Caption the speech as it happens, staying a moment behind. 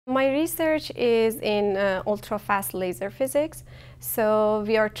My research is in ultra-fast laser physics. So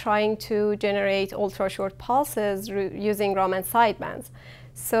we are trying to generate ultra-short pulses using Raman sidebands.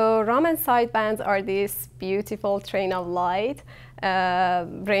 So Raman sidebands are this beautiful train of light,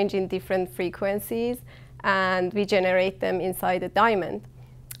 ranging different frequencies, and we generate them inside a diamond.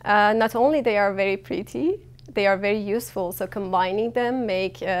 Not only they are very pretty, they are very useful. So combining them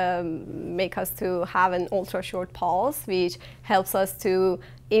make us to have an ultra-short pulse, which helps us to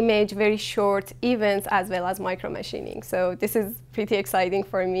image very short events as well as micromachining. So this is pretty exciting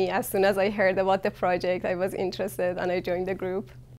for me. As soon as I heard about the project, I was interested and I joined the group.